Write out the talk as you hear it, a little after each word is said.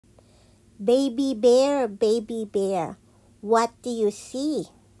Baby Bear, What Do You See?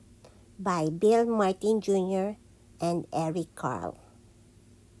 By Bill Martin Jr. and Eric Carle.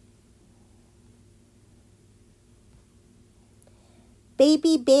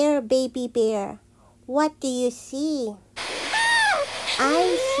 Baby Bear, what do you see?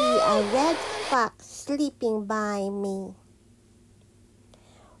 I see a red fox sleeping by me.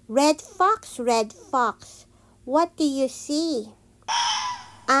 Red fox, what do you see?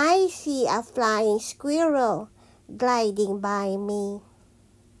 I see a flying squirrel gliding by me.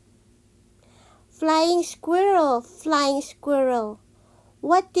 Flying squirrel,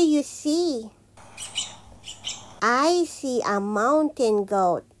 what do you see? I see a mountain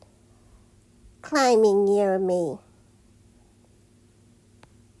goat climbing near me.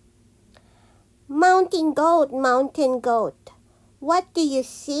 Mountain goat, what do you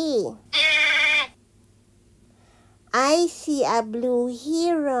see? I see a blue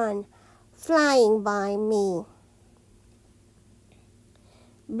heron flying by me.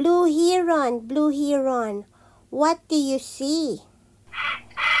 Blue heron, what do you see?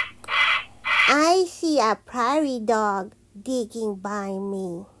 I see a prairie dog digging by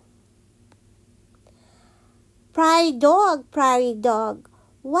me. Prairie dog,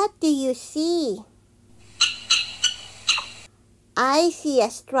 what do you see? I see a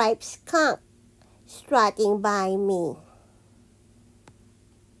striped skunk strutting by me.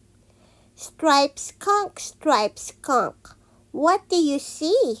 Striped skunk, what do you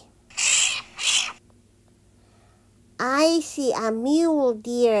see? I see a mule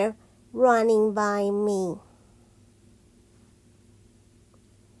deer running by me.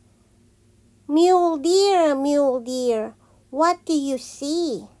 Mule deer, what do you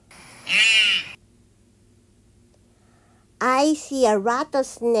see? I see a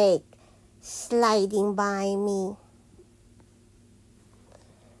rattlesnake sliding by me.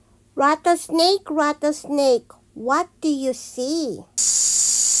 Rattlesnake, what do you see?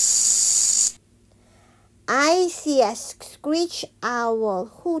 I see a screech owl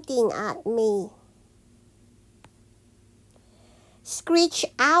hooting at me. Screech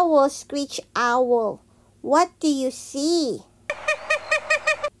owl, what do you see?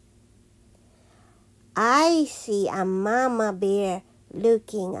 I see a mama bear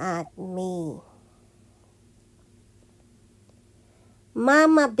looking at me.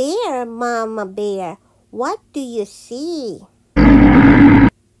 Mama bear, what do you see?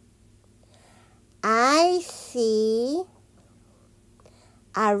 I see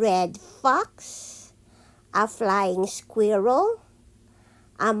a red fox, a flying squirrel,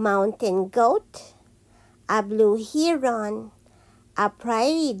 a mountain goat, a blue heron, a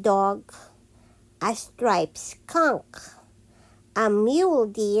prairie dog, a striped skunk, a mule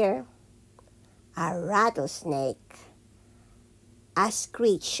deer, a rattlesnake, a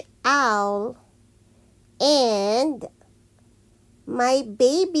screech owl, and my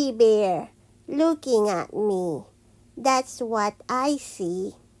baby bear looking at me. That's what I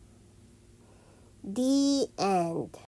see. The end.